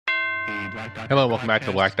Hello, and welcome back to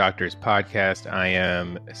the Black Doctors Podcast. I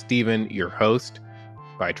am Stephen, your host.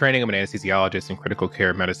 By training, I'm an anesthesiologist and critical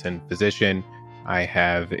care medicine physician. I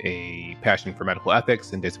have a passion for medical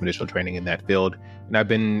ethics and did some additional training in that field. And I've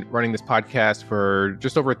been running this podcast for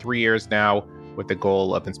just over 3 years now with the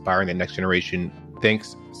goal of inspiring the next generation.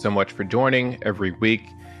 Thanks so much for joining every week.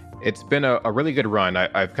 It's been a really good run.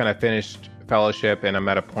 I've kind of finished fellowship and I'm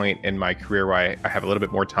at a point in my career where I have a little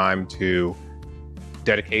bit more time to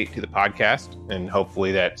dedicate to the podcast, and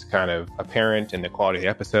hopefully that's kind of apparent in the quality of the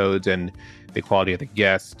episodes and the quality of the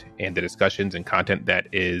guest and the discussions and content that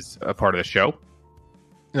is a part of the show.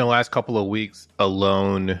 In the last couple of weeks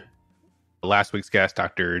alone, last week's guest,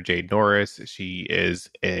 Dr. Jade Norris, she is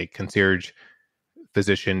a concierge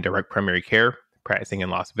physician, direct primary care, practicing in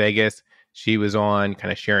Las Vegas. She was on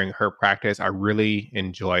kind of sharing her practice. I really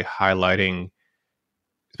enjoy highlighting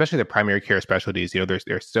especially the primary care specialties. You know,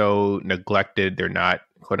 they're so neglected. They're not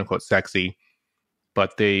quote unquote sexy,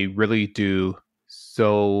 but they really do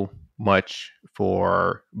so much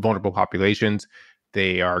for vulnerable populations.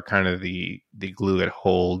 They are kind of the glue that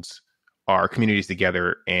holds our communities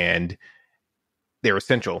together, and they're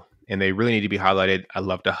essential and they really need to be highlighted. I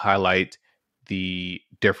love to highlight the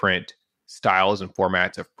different styles and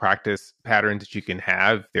formats of practice patterns that you can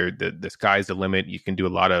have. The sky's the limit. You can do a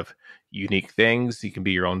lot of unique things. You can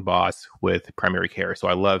be your own boss with primary care. So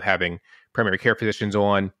I love having primary care physicians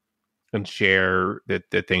on and share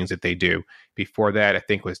the things that they do. Before that, I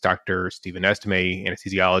think was Dr. Stephen Estime,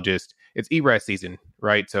 anesthesiologist. It's ERAS season,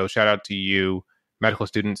 right? So shout out to you, medical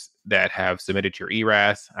students that have submitted your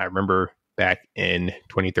ERAS. I remember back in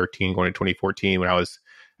 2013, going to 2014 when I was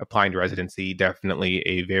applying to residency, definitely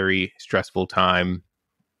a very stressful time,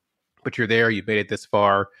 but you're there, you've made it this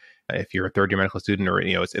far. If you're a third year medical student or,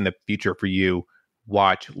 you know, it's in the future for you,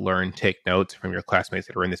 watch, learn, take notes from your classmates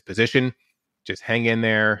that are in this position. Just hang in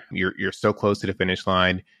there. You're so close to the finish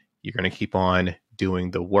line. You're going to keep on doing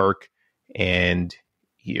the work and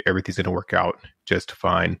everything's going to work out just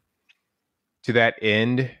fine. To that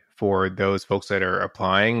end, for those folks that are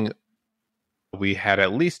applying, we had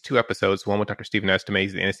at least 2 episodes, one with Dr. Stephen Estime,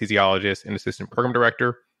 he's the anesthesiologist and assistant program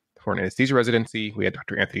director for an anesthesia residency. We had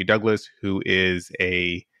Dr. Anthony Douglas, who is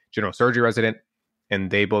a general surgery resident, and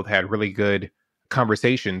they both had really good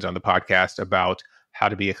conversations on the podcast about how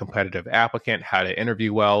to be a competitive applicant, how to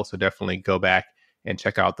interview well. So definitely go back and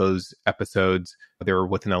check out those episodes. They were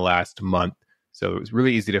within the last month. So it was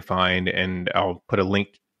really easy to find, and I'll put a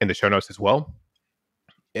link in the show notes as well.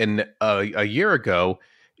 And a year ago,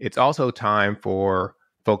 it's also time for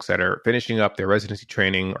folks that are finishing up their residency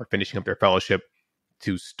training or finishing up their fellowship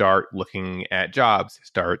to start looking at jobs,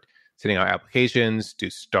 start sending out applications, to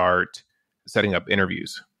start setting up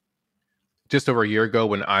interviews. Just over a year ago,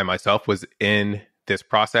 when I myself was in this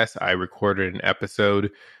process, I recorded an episode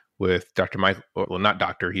with Dr. Michael, well, not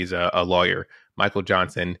doctor, he's a lawyer, Michael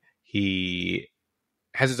Johnson. He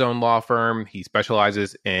has his own law firm. He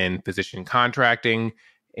specializes in physician contracting,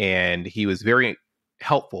 and he was very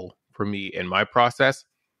helpful for me in my process.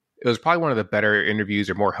 It was probably one of the better interviews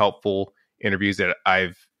or more helpful interviews that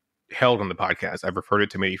I've held on the podcast. I've referred it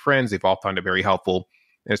to many friends. They've all found it very helpful.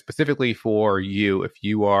 And specifically for you, if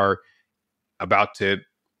you are about to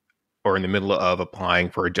or in the middle of applying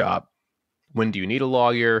for a job, when do you need a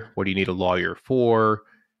lawyer? What do you need a lawyer for?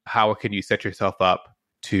 How can you set yourself up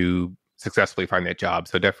to successfully find that job?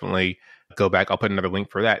 So definitely go back. I'll put another link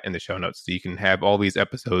for that in the show notes so you can have all these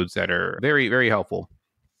episodes that are very, very helpful.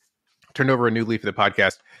 Turned over a new leaf of the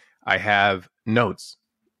podcast. I have notes,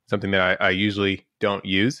 something that I usually don't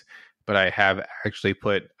use, but I have actually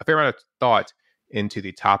put a fair amount of thought into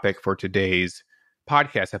the topic for today's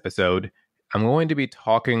podcast episode. I'm going to be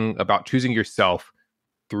talking about choosing yourself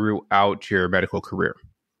throughout your medical career.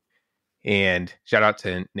 And shout out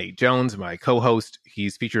to Nate Jones, my co-host.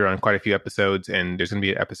 He's featured on quite a few episodes, and there's going to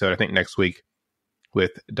be an episode, I think, next week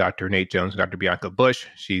with Dr. Nate Jones and Dr. Bianca Bush.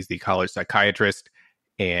 She's the college psychiatrist,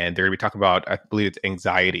 and they're going to be talking about, I believe it's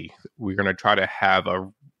anxiety. We're going to try to have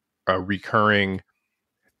a recurring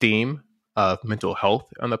theme of mental health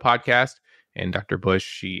on the podcast. And Dr. Bush,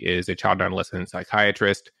 she is a child and adolescent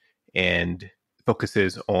psychiatrist and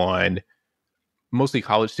focuses on mostly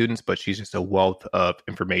college students, but she's just a wealth of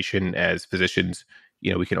information. As physicians,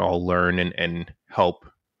 you know, we can all learn and help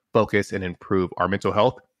focus and improve our mental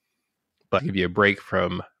health. But I'll give you a break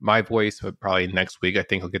from my voice, but probably next week, I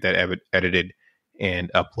think I'll get that edited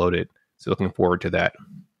and uploaded. So looking forward to that.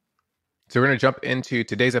 So we're going to jump into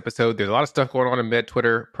today's episode. There's a lot of stuff going on in Med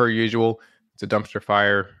Twitter, per usual. It's a dumpster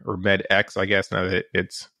fire, or Med X, I guess, now that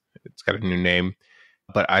it's got a new name.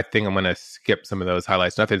 But I think I'm going to skip some of those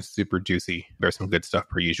highlights. Nothing super juicy. There's some good stuff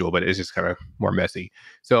per usual, but it's just kind of more messy.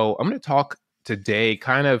 So I'm going to talk today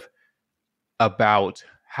kind of about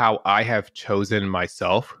how I have chosen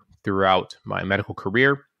myself throughout my medical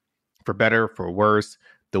career, for better, for worse,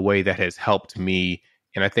 the way that has helped me.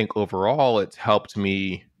 And I think overall, it's helped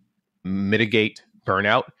me mitigate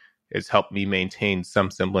burnout. It's helped me maintain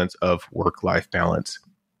some semblance of work-life balance.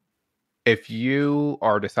 If you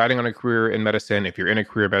are deciding on a career in medicine, if you're in a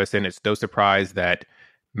career in medicine, it's no surprise that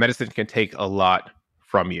medicine can take a lot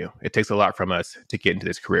from you. It takes a lot from us to get into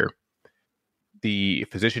this career. The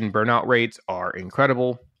physician burnout rates are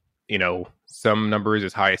incredible. Some numbers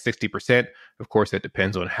as high as 60%. Of course, it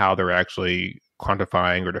depends on how they're actually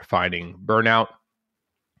quantifying or defining burnout.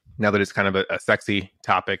 Now that it's kind of a sexy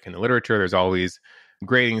topic in the literature, there's always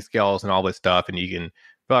grading scales and all this stuff, and you can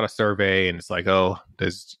fill out a survey and it's like, oh,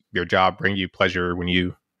 does your job bring you pleasure when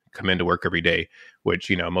you come into work every day?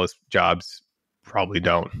 Which, most jobs probably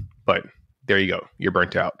don't, but there you go. You're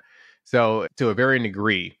burnt out. So to a varying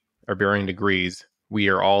degree or varying degrees, we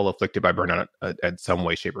are all afflicted by burnout at some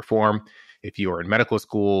way, shape, or form. If you are in medical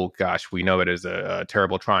school, gosh, we know it is a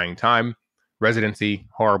terrible, trying time. Residency,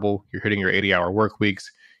 horrible. You're hitting your 80-hour work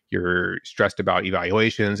weeks. You're stressed about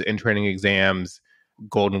evaluations, in-training exams,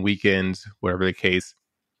 golden weekends, whatever the case.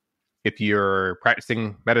 If you're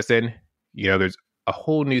practicing medicine, there's a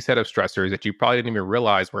whole new set of stressors that you probably didn't even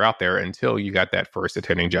realize were out there until you got that first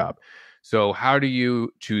attending job. So how do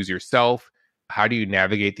you choose yourself? How do you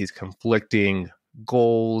navigate these conflicting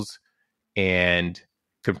goals and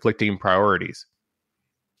conflicting priorities?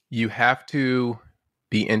 You have to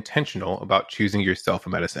be intentional about choosing yourself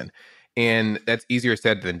in medicine. And that's easier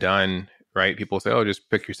said than done, right? People say, oh, just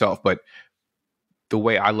pick yourself. But the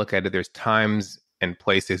way I look at it, there's times and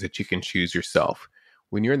places that you can choose yourself.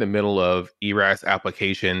 When you're in the middle of ERAS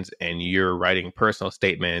applications and you're writing personal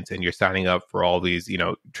statements and you're signing up for all these,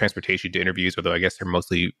 transportation to interviews, although I guess they're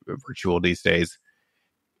mostly virtual these days,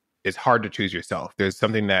 it's hard to choose yourself. There's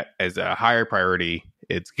something that as a higher priority,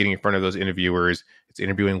 it's getting in front of those interviewers, it's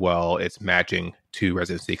interviewing well, it's matching to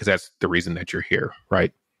residency, because that's the reason that you're here,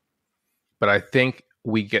 right? But I think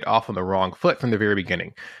we get off on the wrong foot from the very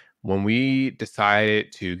beginning. When we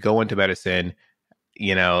decided to go into medicine,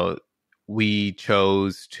 we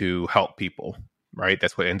chose to help people, right?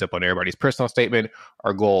 That's what ends up on everybody's personal statement.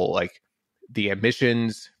 Our goal, like the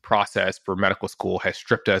admissions process for medical school, has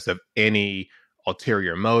stripped us of any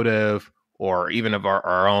ulterior motive or even of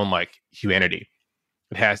our own humanity.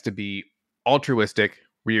 It has to be altruistic.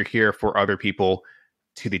 We are here for other people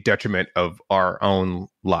to the detriment of our own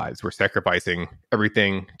lives. We're sacrificing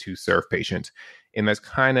everything to serve patients. And that's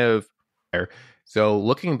kind of, so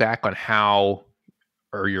looking back on how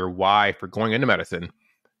or your why for going into medicine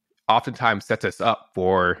oftentimes sets us up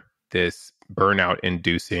for this burnout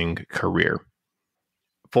inducing career.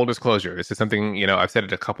 Full disclosure, this is something, I've said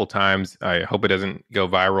it a couple times. I hope it doesn't go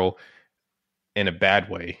viral in a bad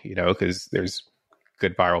way, because there's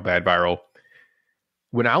good viral, bad viral.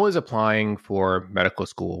 When I was applying for medical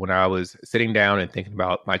school, when I was sitting down and thinking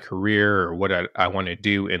about my career or what I want to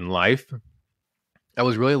do in life, I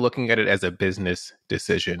was really looking at it as a business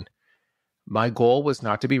decision. My goal was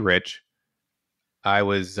not to be rich. I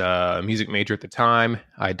was a music major at the time.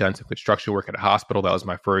 I had done some construction work at a hospital. That was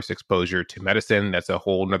my first exposure to medicine. That's a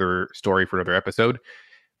whole nother story for another episode.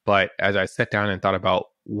 But as I sat down and thought about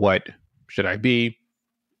what should I be,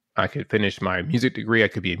 I could finish my music degree. I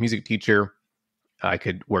could be a music teacher. I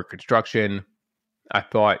could work construction. I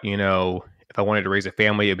thought, if I wanted to raise a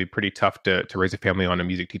family, it'd be pretty tough to raise a family on a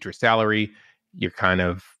music teacher's salary. You're kind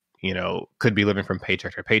of, could be living from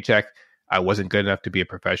paycheck to paycheck. I wasn't good enough to be a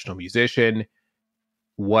professional musician.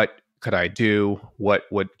 What could I do? What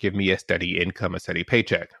would give me a steady income, a steady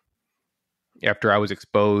paycheck? After I was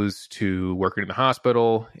exposed to working in the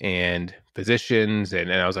hospital and physicians,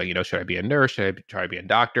 and I was like, should I be a nurse? Should I try to be a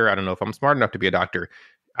doctor? I don't know if I'm smart enough to be a doctor.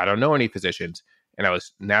 I don't know any physicians. And I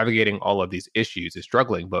was navigating all of these issues and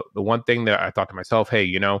struggling. But the one thing that I thought to myself,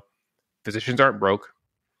 hey, physicians aren't broke.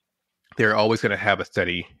 They're always going to have a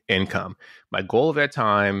steady income. My goal at that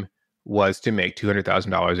time was to make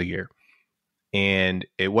 $200,000 a year. And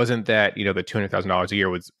it wasn't that, the $200,000 a year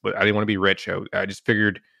was, I didn't want to be rich. I just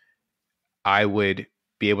figured I would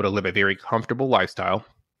be able to live a very comfortable lifestyle.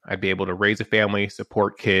 I'd be able to raise a family,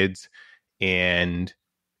 support kids, and,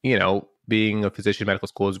 being a physician in medical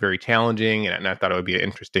school is very challenging. And I thought it would be an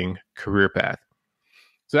interesting career path.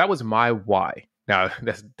 So that was my why. Now,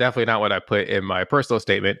 that's definitely not what I put in my personal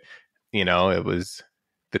statement. It was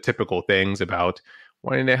the typical things about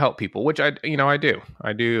wanting to help people, which I do.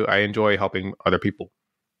 I enjoy helping other people.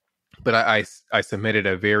 But I submitted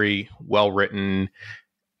a very well-written,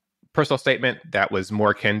 personal statement that was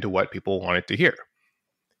more akin to what people wanted to hear.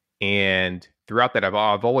 And throughout that, I've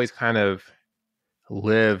always kind of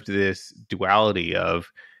lived this duality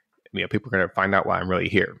of, people are going to find out why I'm really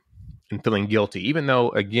here, and feeling guilty, even though,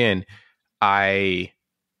 again, I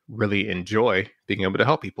really enjoy being able to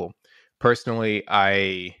help people. Personally,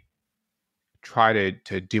 I try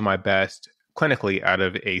to do my best clinically out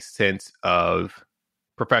of a sense of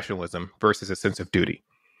professionalism versus a sense of duty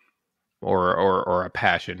or a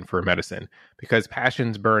passion for medicine, because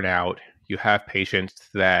passions burn out. You have patients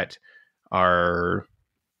that are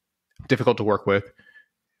difficult to work with,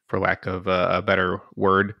 for lack of a better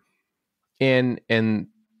word, and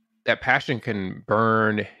that passion can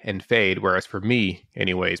burn and fade. Whereas for me,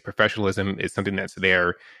 anyways, professionalism is something that's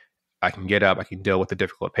there. I can get up, I can deal with a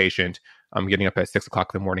difficult patient. I'm getting up at 6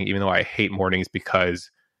 o'clock in the morning, even though I hate mornings,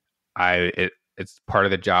 because it's part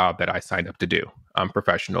of the job that I signed up to do. I'm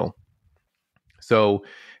professional. So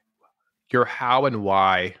your how and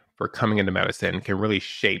why for coming into medicine can really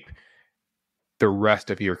shape the rest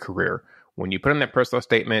of your career. When you put in that personal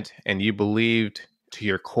statement and you believed to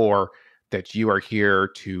your core that you are here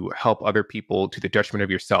to help other people to the detriment of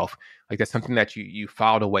yourself, like that's something that you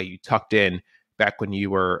filed away, you tucked in back when you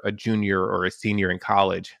were a junior or a senior in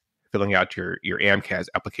college, filling out your AMCAS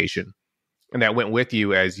application. And that went with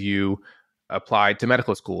you as you applied to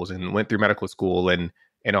medical schools and went through medical school and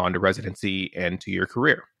on to residency and to your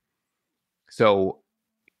career. So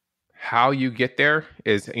how you get there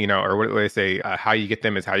is, or what do they say? How you get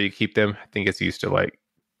them is how you keep them. I think it's used to like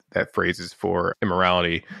that phrase is for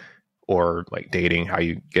immorality or like dating. How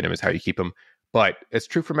you get them is how you keep them. But it's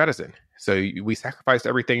true for medicine. So we sacrificed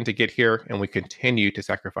everything to get here, and we continue to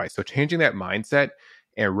sacrifice. So changing that mindset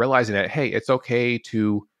and realizing that, hey, it's okay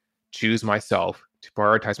to choose myself, to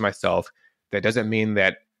prioritize myself. That doesn't mean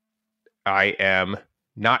that I am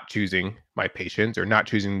not choosing my patients or not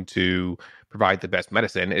choosing to provide the best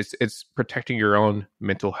medicine. It's protecting your own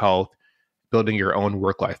mental health, building your own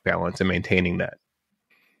work-life balance, and maintaining that.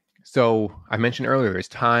 So I mentioned earlier, there's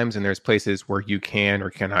times and there's places where you can or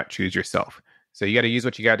cannot choose yourself. So you got to use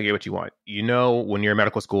what you got to get what you want. When you're in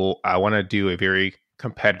medical school, I want to do a very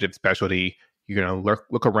competitive specialty. You're going to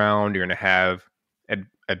look around. You're going to have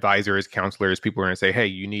advisors, counselors. People are going to say, hey,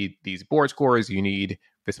 you need these board scores. You need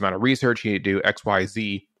this amount of research. You need to do X, Y,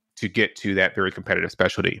 Z to get to that very competitive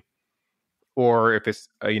specialty. Or if it's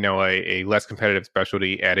a less competitive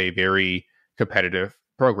specialty at a very competitive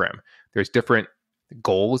program, there's different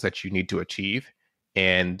goals that you need to achieve,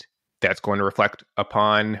 and that's going to reflect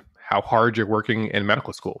upon how hard you're working in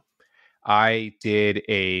medical school. I did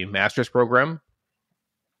a master's program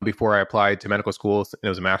before I applied to medical school. It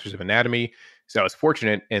was a master's of anatomy. So I was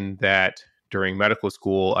fortunate in that during medical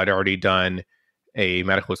school, I'd already done a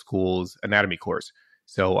medical school's anatomy course.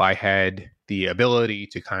 So I had the ability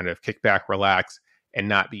to kind of kick back, relax, and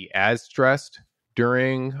not be as stressed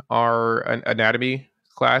during our anatomy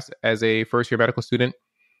class as a first-year medical student.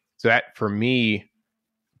 So that, for me,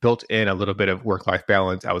 built in a little bit of work-life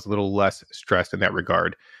balance. I was a little less stressed in that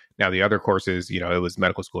regard. Now, the other courses, it was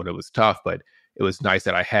medical school and it was tough, but it was nice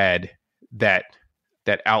that I had that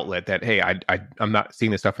outlet that, hey, I'm not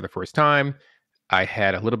seeing this stuff for the first time. I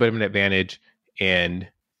had a little bit of an advantage, and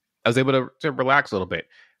I was able to relax a little bit.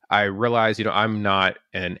 I realized, I'm not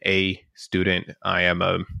an A student. I am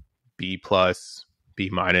a B plus, B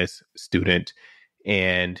minus student.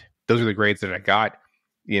 And those are the grades that I got.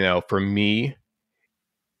 For me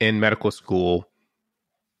in medical school,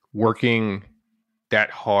 working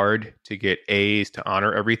that hard to get A's to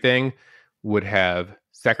honor everything would have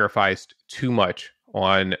sacrificed too much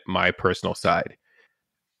on my personal side.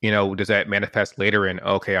 Does that manifest later in,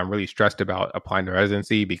 okay, I'm really stressed about applying to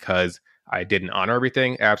residency because I didn't honor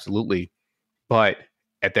everything? Absolutely. But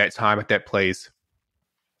at that time, at that place,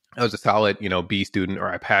 I was a solid, B student, or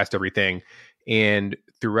I passed everything. And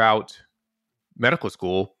throughout medical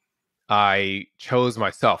school, I chose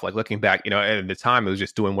myself. Like looking back, at the time, it was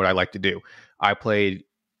just doing what I like to do. I played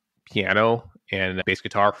piano and bass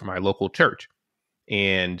guitar for my local church.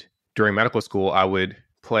 And during medical school, I would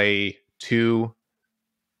play two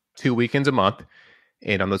weekends a month.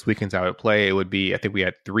 And on those weekends I would play, it would be, I think we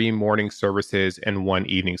had 3 morning services and 1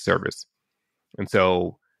 evening service. And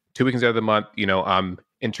so 2 weekends out of the month, I'm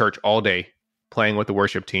in church all day playing with the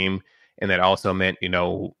worship team. And that also meant,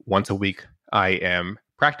 once a week I am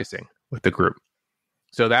practicing with the group.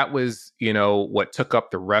 So that was, what took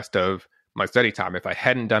up the rest of my study time. If I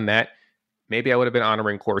hadn't done that, maybe I would have been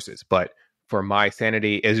honoring courses. But for my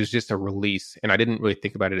sanity, it was just a release. And I didn't really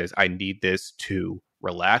think about it as I need this to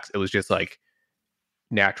relax. It was just like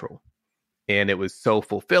natural. And it was so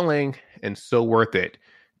fulfilling and so worth it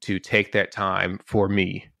to take that time for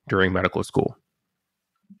me during medical school.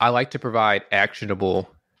 I like to provide actionable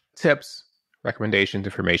tips, recommendations,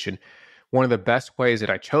 information. One of the best ways that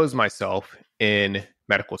I chose myself in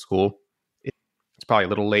medical school, it's probably a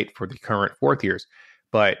little late for the current fourth years,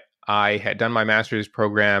 but I had done my master's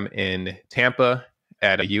program in Tampa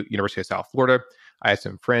at a University of South Florida. I had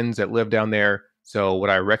some friends that lived down there. So what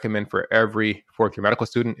I recommend for every fourth year medical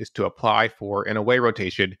student is to apply for an away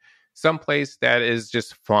rotation, someplace that is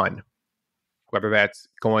just fun, whether that's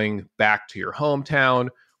going back to your hometown,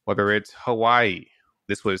 whether it's Hawaii.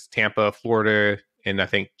 This was Tampa, Florida in, I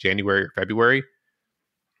think, January or February.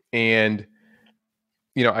 And,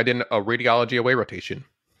 I did a radiology away rotation.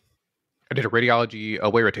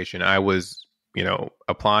 I was,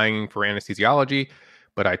 applying for anesthesiology,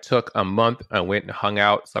 but I took a month. I went and hung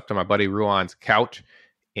out, slept on my buddy Ruan's couch.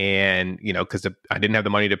 And, because I didn't have the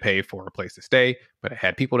money to pay for a place to stay, but I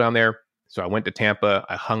had people down there. So I went to Tampa.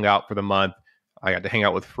 I hung out for the month. I got to hang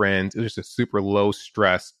out with friends. It was just a super low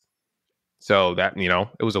stress. So that,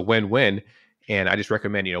 it was a win-win. And I just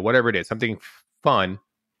recommend, whatever it is, something fun,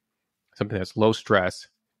 something that's low stress,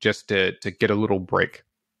 just to get a little break.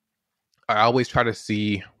 I always try to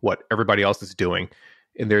see what everybody else is doing.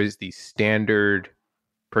 And there's the standard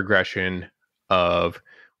progression of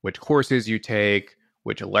which courses you take,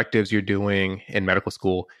 which electives you're doing in medical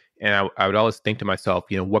school. And I would always think to myself,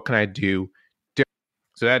 what can I do different?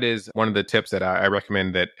 So that is one of the tips that I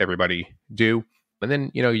recommend that everybody do. And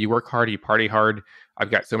then, you work hard, you party hard.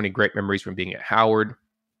 I've got so many great memories from being at Howard.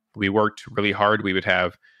 We worked really hard. We would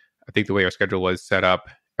have, I think the way our schedule was set up,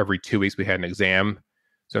 every 2 weeks we had an exam.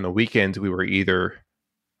 So on the weekends, we were either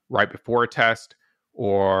right before a test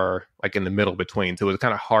or like in the middle between. So it was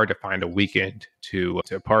kind of hard to find a weekend to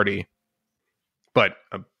party. But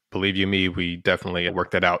believe you me, we definitely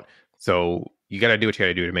worked that out. So you got to do what you got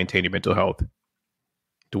to do to maintain your mental health.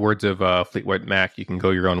 The words of Fleetwood Mac, you can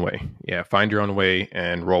go your own way. Yeah, find your own way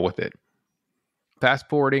and roll with it. Fast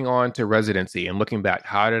forwarding on to residency and looking back,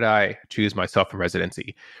 how did I choose myself in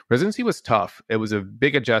residency? Residency was tough. It was a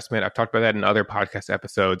big adjustment. I've talked about that in other podcast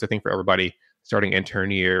episodes. I think for everybody starting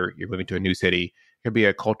intern year, you're moving to a new city. It could be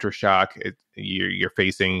a culture shock. You're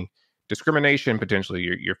facing discrimination potentially.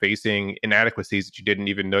 You're facing inadequacies that you didn't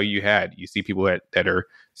even know you had. You see people that are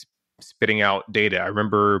spitting out data. I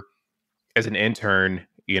remember as an intern,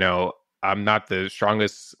 I'm not the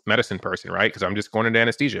strongest medicine person, right? Because I'm just going into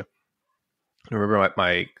anesthesia. I remember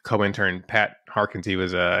my co-intern, Pat Harkins, he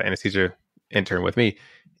was an anesthesia intern with me,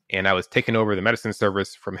 and I was taking over the medicine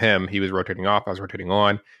service from him. He was rotating off, I was rotating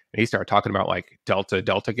on, and he started talking about like delta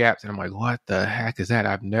gaps, and I'm like, what the heck is that?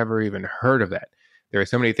 I've never even heard of that. There are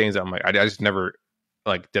so many things that I'm like, I just never,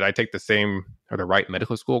 like, did I take the same or the right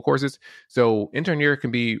medical school courses? So intern year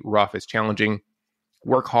can be rough, it's challenging.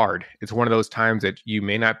 Work hard. It's one of those times that you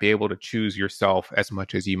may not be able to choose yourself as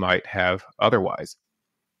much as you might have otherwise.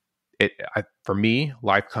 For me,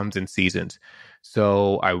 life comes in seasons.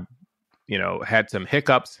 So I, had some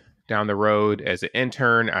hiccups down the road as an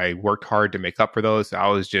intern. I worked hard to make up for those. So I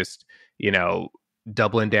was just,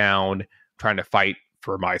 doubling down, trying to fight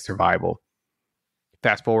for my survival.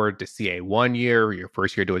 Fast forward to CA 1 year, your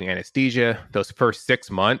first year doing anesthesia. Those first 6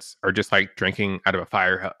 months are just like drinking out of a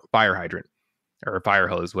fire hydrant or a fire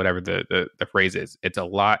hose, whatever the phrase is. It's a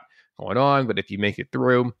lot going on, but if you make it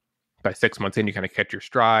through, by 6 months in, you kind of catch your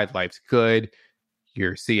stride. Life's good.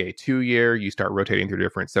 Your CA 2 year, you start rotating through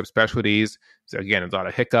different subspecialties. So again, there's a lot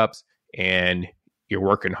of hiccups and you're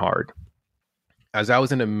working hard. As I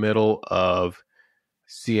was in the middle of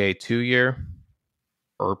CA 2 year,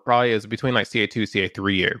 or probably it was between like CA 2, CA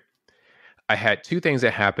 3 year, I had two things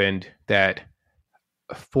that happened that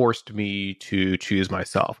forced me to choose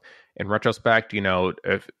myself. In retrospect,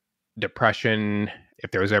 if depression, if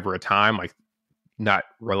there was ever a time, like not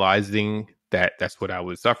realizing that that's what I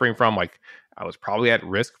was suffering from, like I was probably at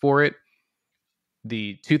risk for it.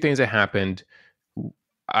 The two things that happened,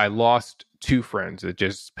 I lost two friends that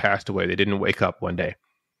just passed away. They didn't wake up one day.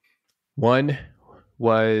 One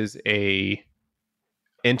was a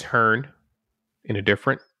intern in a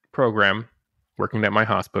different program working at my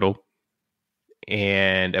hospital.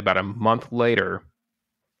 And about a month later,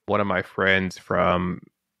 one of my friends from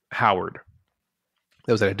Howard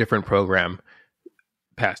that was at a different program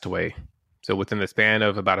passed away. So within the span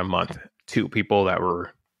of about a month, two people that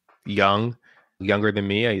were younger than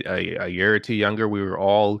me, a year or two younger, we were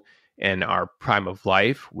all in our prime of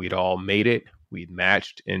life. We'd all made it. We'd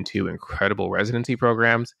matched into incredible residency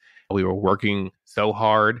programs. We were working so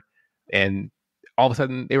hard, and all of a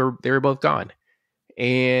sudden they were both gone.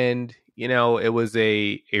 And it was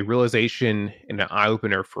a realization and an eye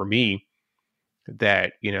opener for me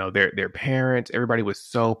that, their parents, everybody was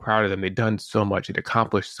so proud of them. They'd done so much, they'd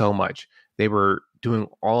accomplished so much. They were doing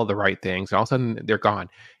all of the right things. And all of a sudden they're gone.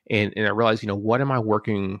 And I realized, what am I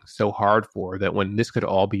working so hard for that when this could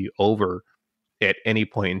all be over at any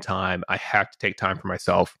point in time, I have to take time for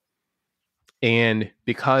myself. And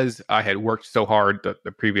because I had worked so hard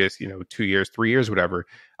the previous, 2 years, 3 years, whatever,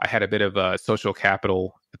 I had a bit of a social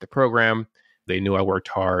capital at the program. They knew I worked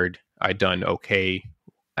hard. I'd done okay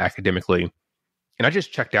academically. And I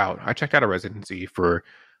just checked out. I checked out of residency for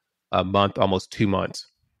a month, almost 2 months.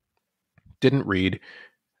 Didn't read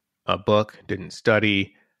a book, didn't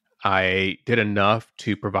study. I did enough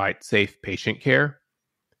to provide safe patient care,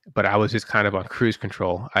 but I was just kind of on cruise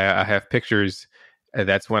control. I have pictures.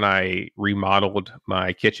 That's when I remodeled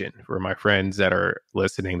my kitchen. For my friends that are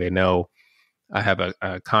listening, they know I have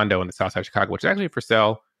a condo in the south side of Chicago, which is actually for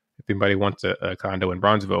sale. If anybody wants a condo in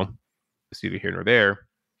Bronzeville, it's neither here nor there.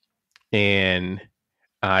 And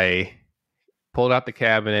I pulled out the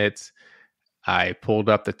cabinets. I pulled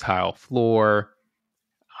up the tile floor.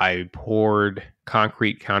 I poured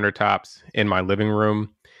concrete countertops in my living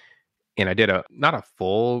room. And I did not a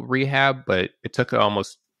full rehab, but it took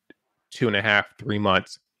almost 2.5, 3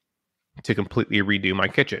 months to completely redo my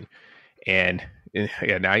kitchen. And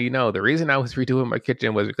now, the reason I was redoing my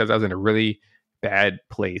kitchen was because I was in a really bad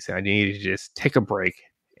place and I needed to just take a break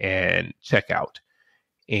and check out.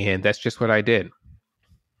 And that's just what I did.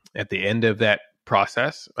 At the end of that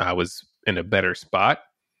process, I was in a better spot.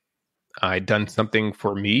 I'd done something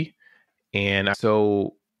for me. And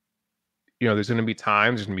so, there's going to be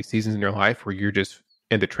times, there's going to be seasons in your life where you're just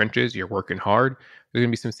in the trenches, you're working hard. There's going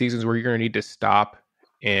to be some seasons where you're going to need to stop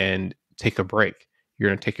and take a break. You're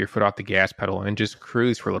going to take your foot off the gas pedal and just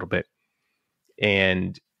cruise for a little bit.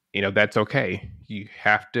 And, that's okay. You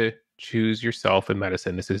have to choose yourself in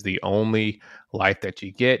medicine. This is the only life that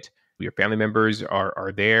you get. Your family members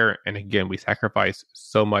are there. And again, we sacrifice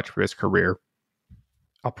so much for this career.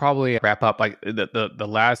 I'll probably wrap up like the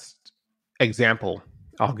last example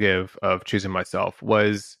I'll give of choosing myself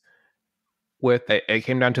was with, it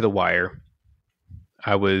came down to the wire.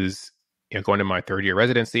 I was going to my third year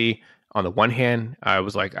residency. On the one hand, I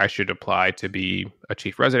was like, I should apply to be a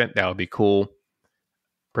chief resident. That would be cool.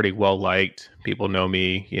 Pretty well liked. People know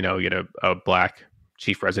me, get a Black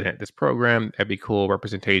chief resident at this program. That'd be cool.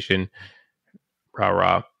 Representation. Rah,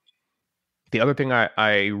 rah. The other thing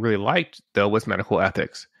I really liked, though, was medical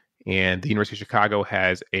ethics. And the University of Chicago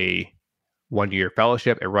has a 1-year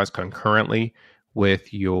fellowship. It runs concurrently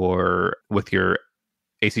with your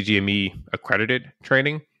ACGME accredited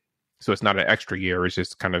training. So it's not an extra year. It's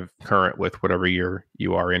just kind of current with whatever year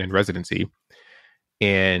you are in residency.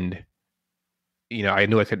 And, I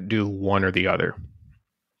knew I could do one or the other.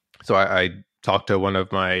 So I talked to one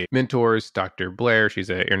of my mentors, Dr. Blair. She's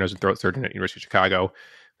an ear, nose, and throat surgeon at University of Chicago.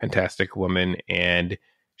 Fantastic woman. And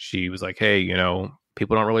she was like, hey,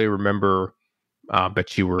 people don't really remember,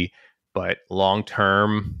 but long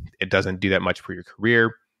term, it doesn't do that much for your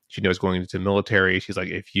career. She knows going into the military. She's like,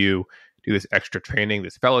 if you do this extra training,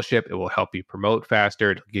 this fellowship, it will help you promote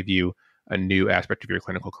faster. It'll give you a new aspect of your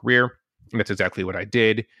clinical career. And that's exactly what I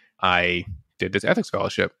did. I did this ethics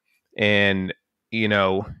fellowship. And,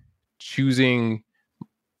 choosing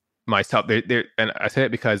myself there, and I say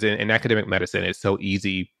it because in academic medicine, it's so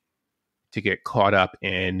easy to get caught up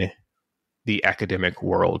in the academic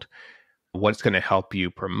world. What's going to help you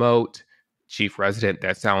promote chief resident?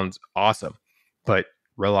 That sounds awesome. But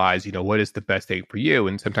realize, what is the best thing for you?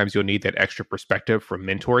 And sometimes you'll need that extra perspective from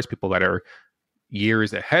mentors, people that are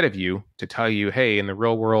years ahead of you to tell you, hey, in the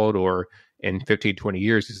real world or in 15, 20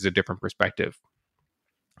 years, this is a different perspective.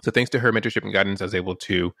 So thanks to her mentorship and guidance, I was able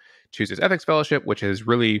to choose this ethics fellowship, which has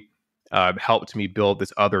really helped me build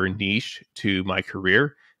this other niche to my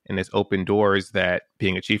career and has opened doors that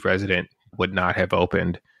being a chief resident would not have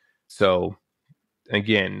opened. So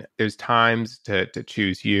again, there's times to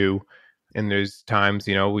choose you, and there's times,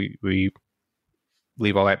 we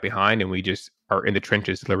leave all that behind and we just are in the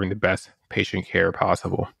trenches delivering the best patient care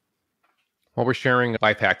possible. While we're sharing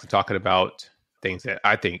life hacks and talking about things that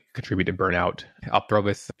I think contribute to burnout, I'll throw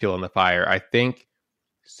this fuel on the fire. I think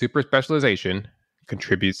super specialization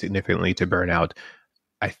contributes significantly to burnout.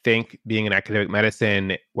 I think being in academic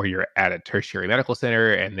medicine where you're at a tertiary medical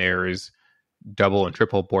center and there's double and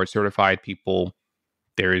triple board certified people,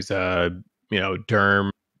 there's a, derm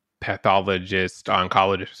pathologist,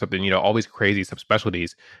 oncologist, or something, all these crazy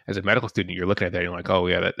subspecialties. As a medical student, you're looking at that and you're like, oh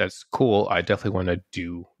yeah, that's cool. I definitely want to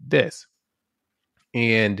do this.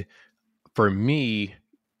 And for me,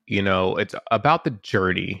 it's about the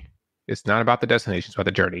journey. It's not about the destination. It's about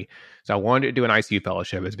the journey. So I wanted to do an ICU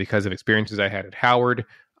fellowship. It's because of experiences I had at Howard.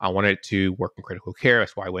 I wanted to work in critical care.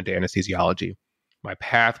 That's why I went to anesthesiology. My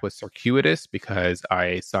path was circuitous because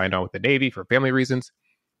I signed on with the Navy for family reasons.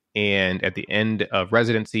 And at the end of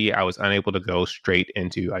residency, I was unable to go straight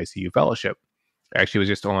into ICU fellowship. I actually was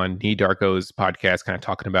just on Nee Darko's podcast, kind of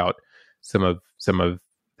talking about some of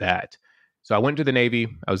that. So I went to the Navy.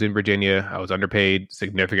 I was in Virginia. I was underpaid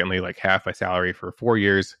significantly, like half my salary for 4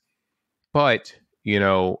 years. But,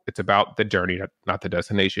 it's about the journey, not the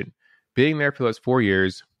destination. Being there for those 4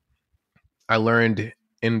 years, I learned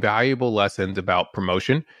invaluable lessons about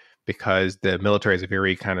promotion because the military is a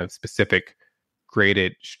very kind of specific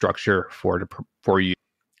graded structure for you.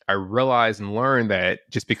 I realized and learned that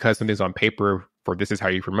just because something's on paper for this is how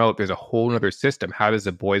you promote, there's a whole other system. How does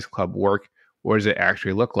a boys club work? What does it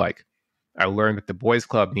actually look like? I learned that the boys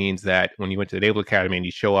club means that when you went to the Naval Academy and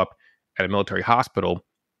you show up at a military hospital,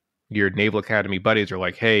 your Naval Academy buddies are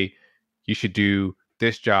like, hey, you should do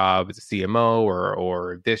this job as a CMO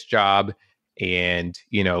or this job. And,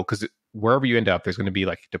 because wherever you end up, there's going to be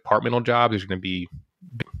like departmental jobs. There's going to be,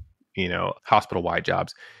 hospital-wide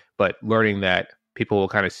jobs. But learning that people will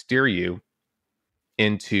kind of steer you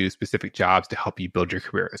into specific jobs to help you build your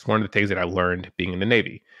career. It's one of the things that I learned being in the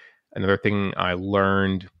Navy. Another thing I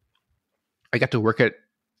learned, I got to work at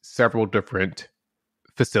several different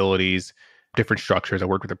facilities, different structures. I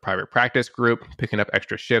worked with a private practice group, picking up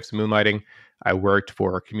extra shifts, moonlighting. I worked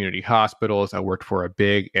for community hospitals. I worked for a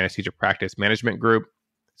big anesthesia practice management group.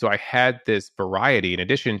 So I had this variety in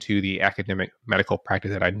addition to the academic medical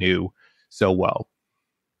practice that I knew so well.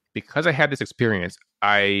 Because I had this experience,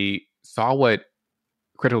 I saw what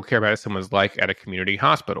critical care medicine was like at a community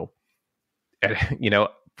hospital. And,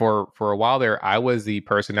 for a while there, I was the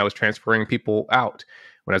person that was transferring people out.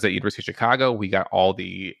 When I was at University of Chicago, we got all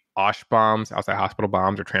the OSH bombs, outside hospital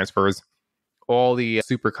bombs or transfers, all the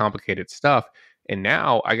super complicated stuff. And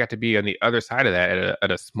now I got to be on the other side of that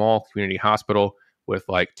at a small community hospital with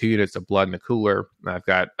like 2 units of blood in the cooler. And I've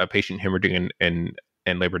got a patient hemorrhaging in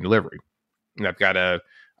labor and delivery. And I've got to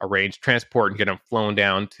arrange transport and get them flown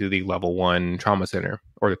down to the level 1 trauma center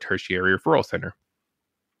or the tertiary referral center.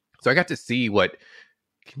 So I got to see what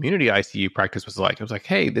community ICU practice was like. I was like,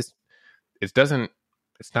 hey, it's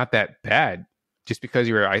not that bad. Just because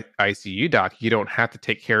you're an ICU doc, you don't have to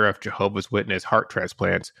take care of Jehovah's Witness heart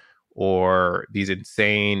transplants or these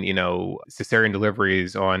insane, cesarean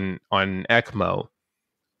deliveries on ECMO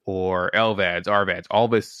or LVADs, RVADs, all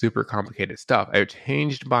this super complicated stuff. I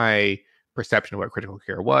changed my perception of what critical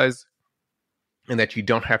care was, and that you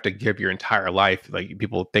don't have to give your entire life. Like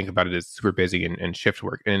people think about it as super busy and shift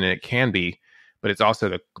work, and it can be, but it's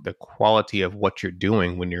also the quality of what you're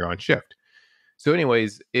doing when you're on shift. So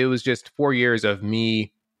anyways, it was just 4 years of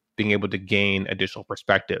me being able to gain additional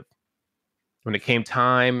perspective. When it came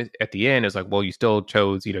time at the end, it was like, well, you still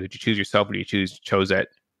chose, did you choose yourself or did you chose that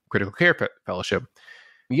critical care fellowship?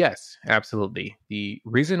 Yes, absolutely. The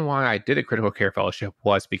reason why I did a critical care fellowship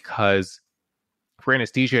was because for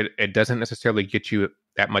anesthesia, it doesn't necessarily get you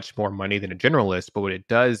that much more money than a generalist, but what it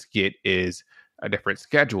does get is a different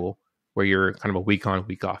schedule where you're kind of a week on,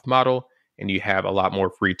 week off model, and you have a lot more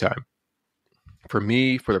free time. For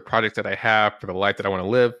me, for the projects that I have, for the life that I want to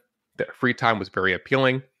live, that free time was very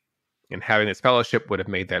appealing, and having this fellowship would have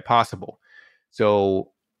made that possible.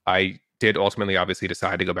 So I did ultimately obviously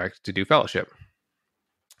decide to go back to do fellowship.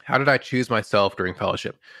 How did I choose myself during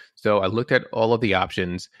fellowship? So I looked at all of the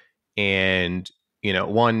options, and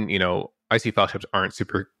one, ICU fellowships aren't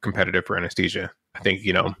super competitive for anesthesia. I think,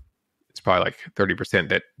 it's probably like 30%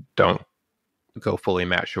 that don't go fully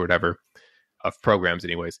matched or whatever of programs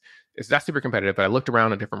anyways. It's not super competitive, but I looked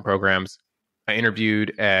around at different programs. I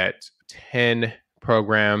interviewed at 10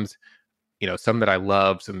 programs, some that I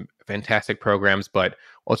loved, some fantastic programs, but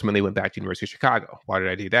ultimately went back to University of Chicago. Why did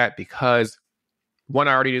I do that? Because one,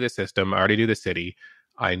 I already knew the system. I already knew the city.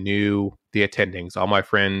 I knew the attendings. All my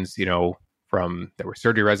friends, that were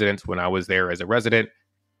surgery residents when I was there as a resident,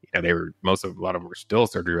 a lot of them were still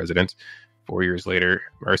surgery residents 4 years later.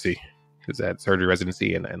 Mercy, because that surgery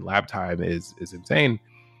residency and lab time is insane.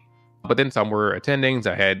 But then some were attendings.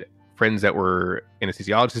 I had friends that were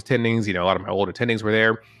anesthesiologist attendings. A lot of my old attendings were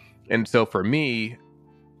there. And so for me,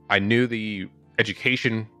 I knew the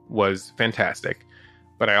education was fantastic,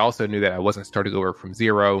 but I also knew that I wasn't starting over from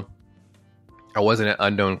zero. I wasn't an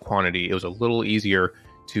unknown quantity. It was a little easier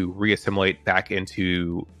to reassimilate back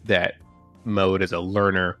into that mode as a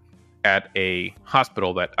learner at a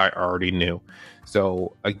hospital that I already knew.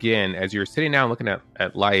 So again, as you're sitting down looking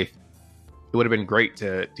at life, it would have been great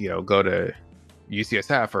to, go to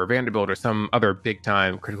UCSF or Vanderbilt or some other big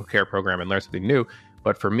time critical care program and learn something new.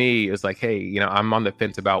 But for me, it's like, hey, I'm on the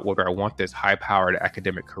fence about whether I want this high powered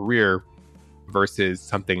academic career versus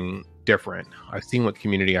something different. I've seen what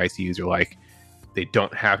community ICUs are like. They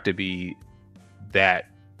don't have to be that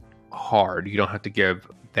hard. You don't have to give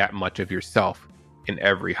that much of yourself in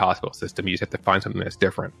every hospital system. You just have to find something that's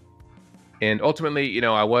different. And ultimately,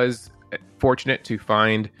 I was fortunate to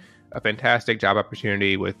find a fantastic job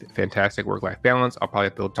opportunity with fantastic work-life balance. I'll probably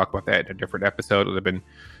have to talk about that in a different episode. It's been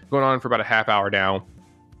going on for about a half hour now.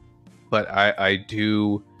 But I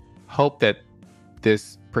do hope that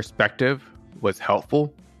this perspective was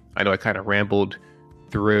helpful. I know I kind of rambled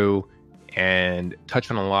through and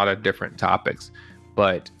touched on a lot of different topics.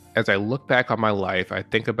 But as I look back on my life, I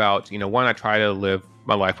think about, one, I try to live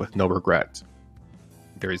my life with no regrets.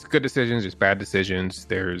 There's good decisions, there's bad decisions,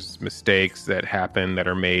 there's mistakes that happen that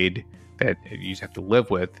are made that you just have to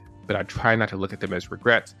live with. But I try not to look at them as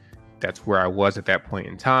regrets. That's where I was at that point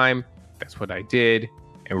in time. That's what I did.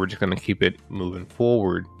 And we're just going to keep it moving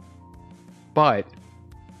forward. But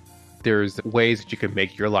there's ways that you can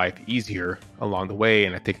make your life easier along the way.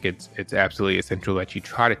 And I think it's absolutely essential that you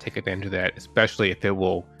try to take advantage of that, especially if it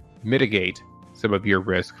will mitigate some of your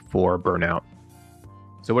risk for burnout.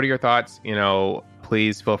 So what are your thoughts?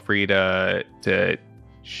 Please feel free to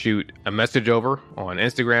shoot a message over on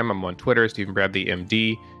Instagram. I'm on Twitter, Stephen Bradley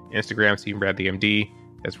MD. Instagram, Stephen Bradley MD.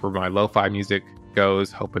 That's where my lo-fi music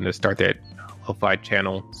goes. Hoping to start that lo-fi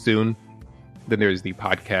channel soon. Then there's the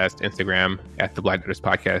podcast, Instagram, at the Black Doctors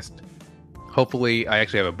Podcast. Hopefully, I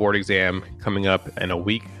actually have a board exam coming up in a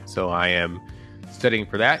week, so I am studying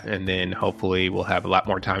for that, and then hopefully we'll have a lot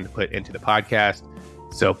more time to put into the podcast.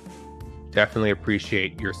 So definitely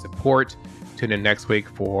appreciate your support. Tune in next week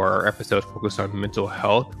for our episode focused on mental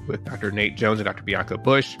health with Dr. Nate Jones and Dr. Bianca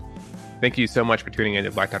Bush. Thank you so much for tuning in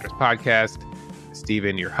to Black Doctors Podcast.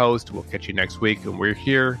 Stephen, your host. We'll catch you next week, and we're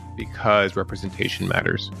here because representation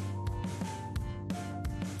matters.